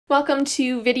Welcome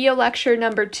to video lecture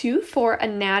number 2 for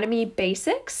Anatomy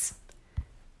Basics.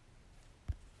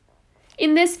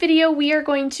 In this video, we are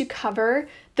going to cover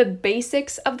the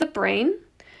basics of the brain,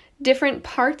 different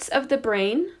parts of the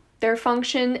brain, their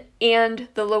function, and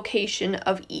the location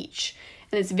of each.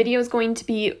 And this video is going to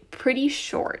be pretty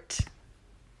short.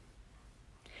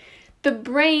 The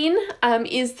brain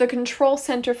is the control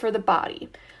center for the body.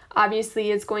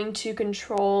 Obviously, it's going to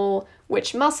control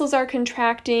which muscles are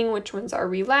contracting, which ones are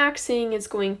relaxing. It's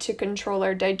going to control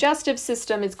our digestive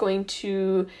system. It's going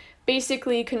to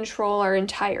basically control our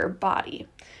entire body,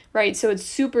 right? So it's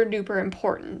super duper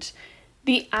important.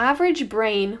 The average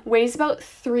brain weighs about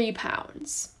 3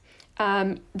 pounds.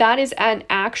 That is an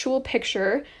actual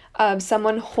picture of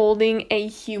someone holding a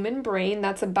human brain.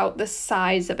 That's about the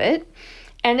size of it.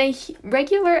 And a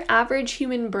regular average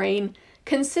human brain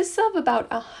consists of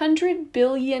about 100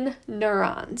 billion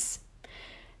neurons.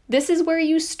 This is where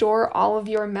you store all of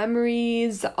your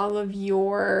memories, all of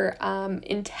your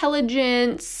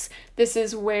intelligence. This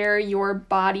is where your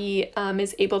body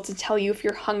is able to tell you if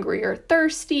you're hungry or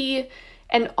thirsty.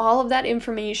 And all of that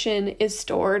information is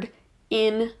stored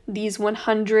in these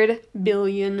 100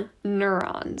 billion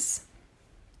neurons.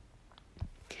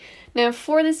 Now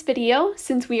for this video,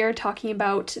 since we are talking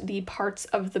about the parts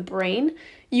of the brain,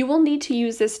 you will need to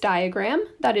use this diagram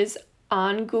that is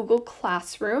on Google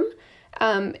Classroom.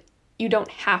 You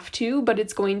don't have to, but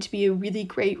it's going to be a really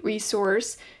great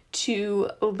resource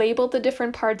to label the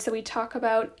different parts that we talk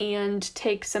about and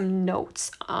take some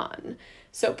notes on.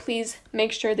 So please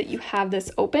make sure that you have this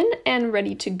open and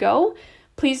ready to go.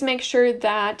 Please make sure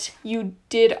that you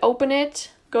did open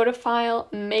it, go to File,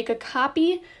 make a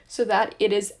copy so that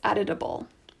it is editable.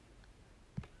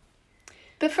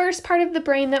 The first part of the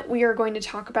brain that we are going to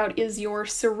talk about is your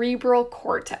cerebral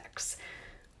cortex.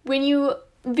 When you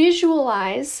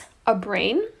visualize a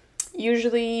brain,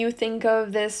 usually you think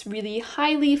of this really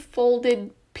highly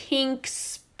folded pink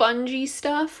spongy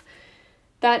stuff.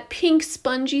 That pink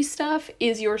spongy stuff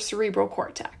is your cerebral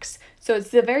cortex. So it's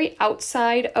the very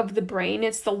outside of the brain.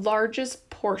 It's the largest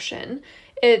portion.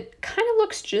 It kind of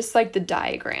looks just like the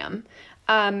diagram.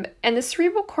 And the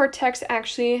cerebral cortex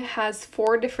actually has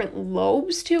 4 different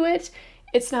lobes to it.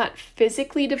 It's not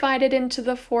physically divided into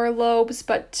the 4 lobes,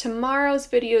 but tomorrow's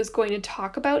video is going to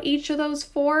talk about each of those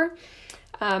 4.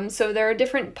 So there are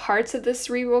different parts of the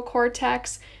cerebral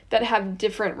cortex that have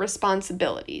different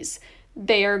responsibilities.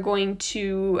 They are going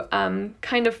to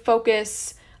kind of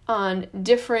focus on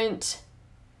different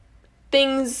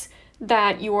things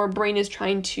that your brain is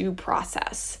trying to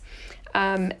process.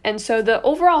 And so the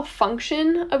overall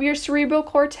function of your cerebral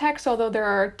cortex, although there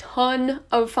are a ton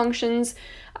of functions,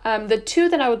 the 2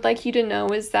 that I would like you to know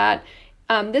is that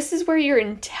this is where your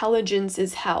intelligence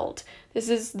is held. This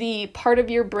is the part of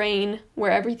your brain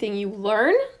where everything you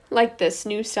learn, like this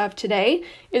new stuff today,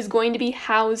 is going to be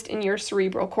housed in your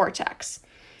cerebral cortex.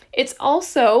 It's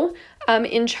also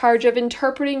in charge of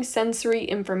interpreting sensory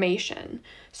information.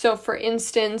 So for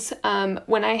instance,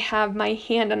 when I have my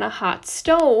hand on a hot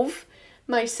stove,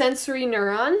 my sensory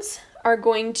neurons are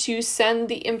going to send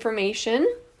the information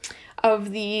of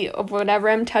whatever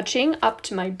I'm touching up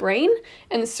to my brain,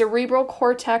 and the cerebral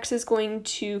cortex is going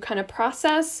to kind of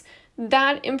process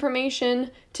that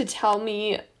information to tell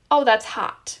me, oh, that's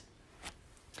hot.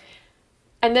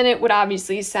 And then it would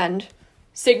obviously send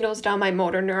signals down my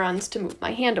motor neurons to move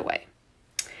my hand away.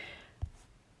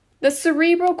 The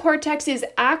cerebral cortex is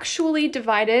actually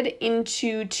divided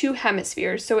into 2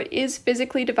 hemispheres, so it is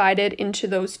physically divided into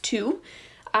those 2.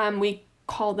 We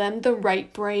call them the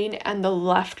right brain and the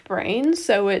left brain,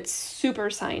 so it's super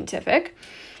scientific.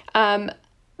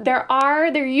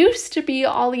 There used to be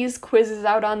all these quizzes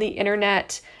out on the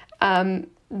internet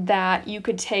that you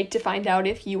could take to find out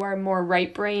if you are more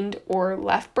right-brained or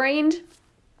left-brained.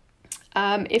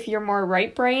 If you're more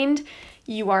right-brained,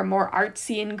 you are more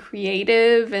artsy and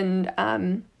creative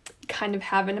and kind of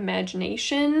have an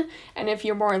imagination. And if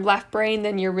you're more left-brained,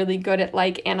 then you're really good at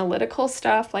like analytical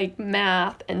stuff like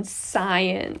math and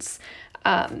science.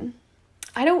 I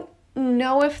don't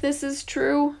know if this is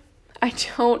true.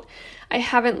 I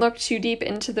haven't looked too deep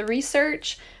into the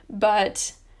research,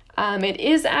 but it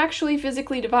is actually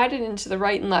physically divided into the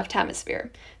right and left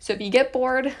hemisphere. So if you get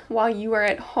bored while you are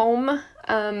at home,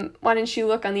 why don't you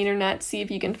look on the internet, see if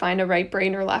you can find a right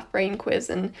brain or left brain quiz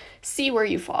and see where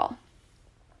you fall.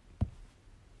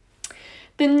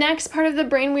 The next part of the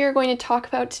brain we are going to talk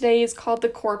about today is called the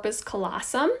corpus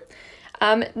callosum.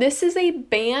 This is a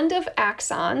band of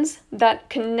axons that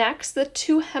connects the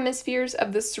 2 hemispheres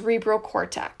of the cerebral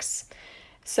cortex.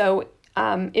 So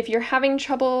if you're having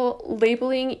trouble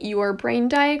labeling your brain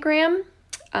diagram,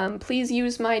 please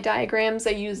use my diagrams.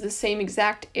 I use the same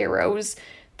exact arrows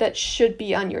that should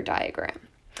be on your diagram.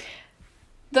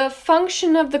 The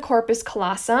function of the corpus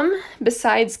callosum,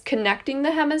 besides connecting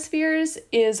the hemispheres,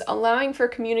 is allowing for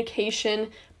communication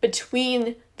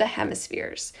between the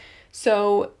hemispheres.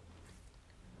 So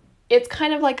it's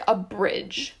kind of like a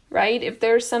bridge, right? If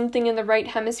there's something in the right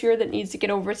hemisphere that needs to get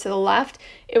over to the left,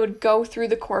 it would go through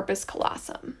the corpus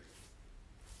callosum.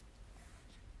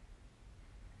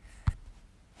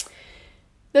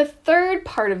 The third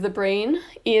part of the brain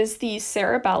is the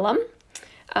cerebellum.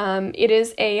 It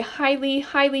is a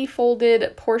highly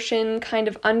folded portion kind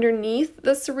of underneath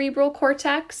the cerebral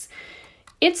cortex.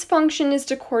 Its function is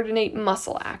to coordinate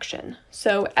muscle action.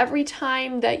 So every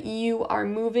time that you are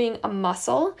moving a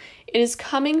muscle, it is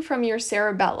coming from your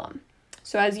cerebellum.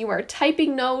 So as you are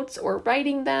typing notes or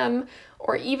writing them,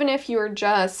 or even if you are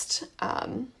just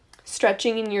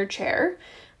stretching in your chair,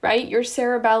 right? Your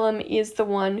cerebellum is the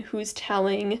one who's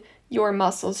telling your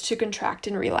muscles to contract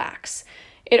and relax.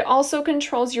 It also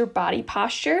controls your body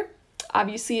posture.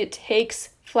 Obviously, it takes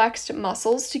flexed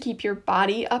muscles to keep your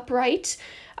body upright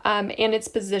and its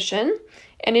position,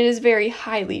 and it is very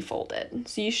highly folded.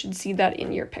 So you should see that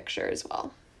in your picture as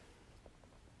well.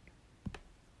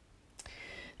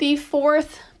 The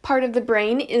fourth part of the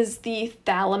brain is the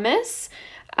thalamus.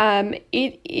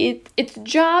 Its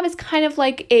job is kind of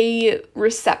like a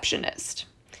receptionist,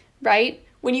 right?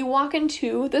 When you walk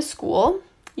into the school,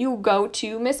 you go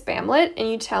to Miss Bamlett and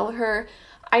you tell her,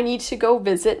 I need to go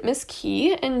visit Miss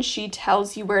Key, and she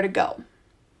tells you where to go,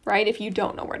 right? If you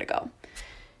don't know where to go.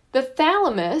 The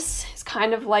thalamus is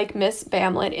kind of like Miss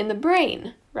Bamlett in the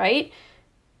brain, right?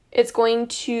 It's going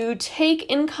to take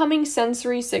incoming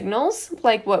sensory signals,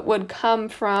 like what would come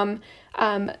from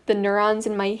the neurons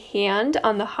in my hand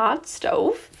on the hot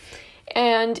stove,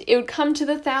 and it would come to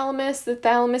the thalamus. The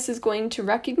thalamus is going to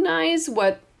recognize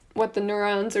what the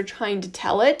neurons are trying to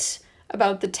tell it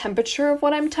about the temperature of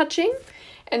what I'm touching,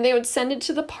 and they would send it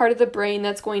to the part of the brain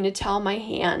that's going to tell my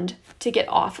hand to get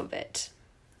off of it.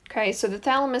 Okay, so the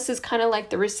thalamus is kind of like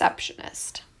the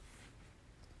receptionist.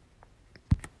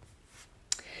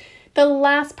 The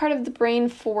last part of the brain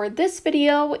for this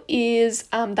video is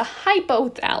the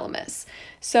hypothalamus.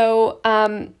 So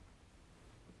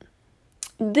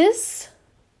this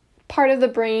part of the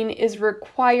brain is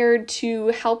required to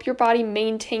help your body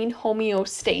maintain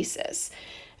homeostasis.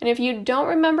 And if you don't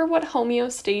remember what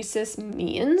homeostasis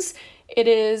means, it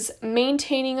is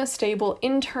maintaining a stable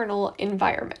internal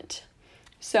environment.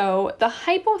 So the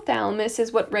hypothalamus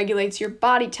is what regulates your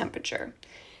body temperature.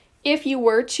 If you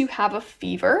were to have a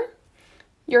fever,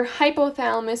 your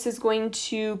hypothalamus is going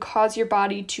to cause your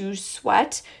body to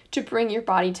sweat to bring your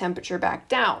body temperature back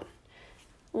down.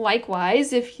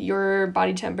 Likewise, if your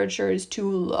body temperature is too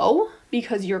low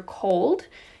because you're cold,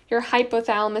 your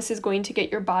hypothalamus is going to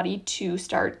get your body to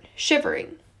start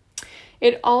shivering.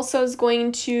 It also is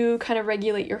going to kind of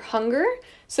regulate your hunger.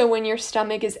 So when your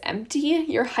stomach is empty,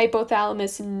 your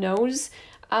hypothalamus knows,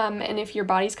 and if your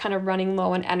body's kind of running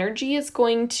low on energy, it's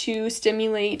going to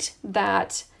stimulate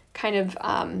that kind of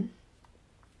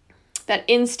that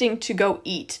instinct to go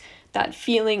eat, that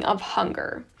feeling of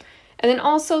hunger. And then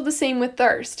also the same with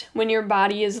thirst. When your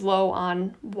body is low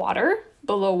on water,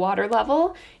 below water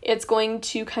level, it's going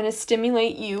to kind of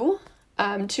stimulate you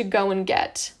to go and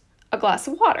get a glass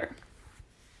of water.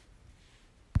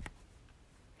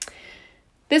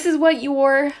 This is what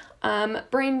your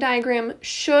brain diagram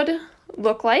should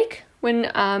look like when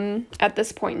at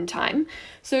this point in time.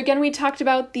 So again, we talked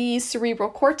about the cerebral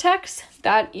cortex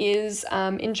that is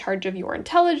in charge of your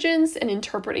intelligence and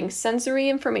interpreting sensory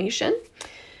information.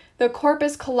 The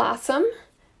corpus callosum,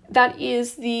 that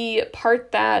is the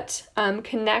part that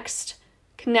connects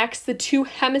the two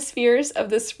hemispheres of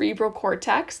the cerebral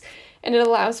cortex, and it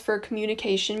allows for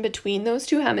communication between those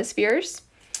two hemispheres.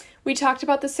 We talked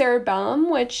about the cerebellum,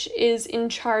 which is in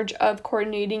charge of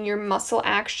coordinating your muscle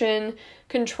action,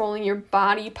 controlling your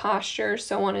body posture,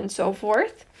 so on and so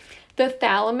forth. The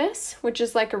thalamus, which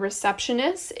is like a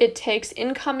receptionist, it takes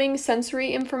incoming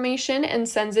sensory information and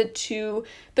sends it to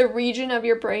the region of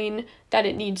your brain that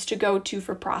it needs to go to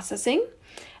for processing.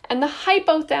 And the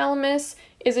hypothalamus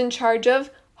is in charge of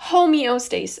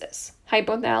homeostasis.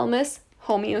 Hypothalamus,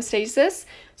 homeostasis.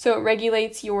 So it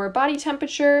regulates your body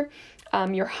temperature,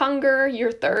 your hunger,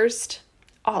 your thirst,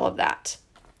 all of that.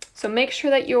 So make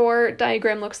sure that your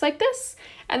diagram looks like this,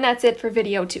 and that's it for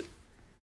video 2.